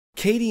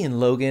Katie and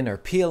Logan are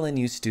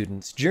PLNU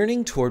students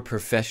journeying toward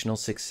professional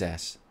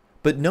success.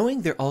 But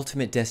knowing their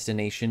ultimate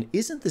destination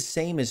isn't the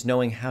same as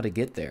knowing how to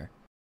get there.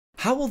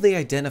 How will they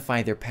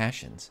identify their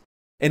passions?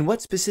 And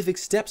what specific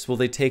steps will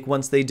they take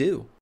once they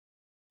do?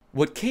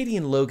 What Katie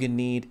and Logan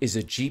need is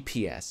a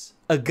GPS,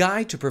 a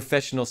guide to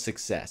professional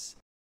success.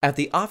 At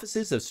the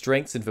offices of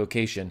Strengths and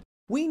Vocation,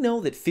 we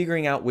know that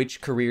figuring out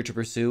which career to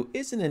pursue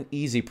isn't an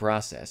easy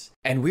process,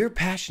 and we're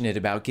passionate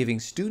about giving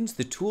students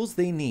the tools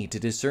they need to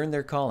discern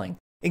their calling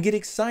and get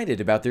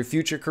excited about their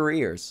future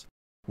careers.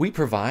 We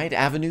provide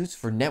avenues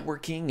for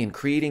networking and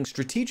creating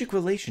strategic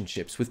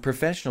relationships with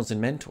professionals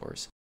and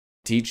mentors,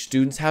 teach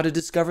students how to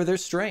discover their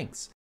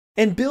strengths,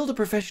 and build a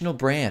professional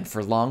brand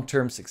for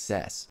long-term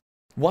success.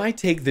 Why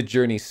take the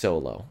journey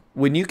solo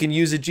when you can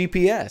use a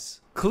GPS?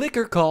 Click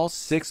or call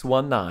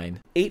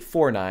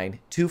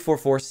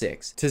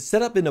 619-849-2446 to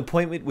set up an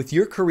appointment with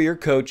your career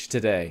coach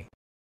today.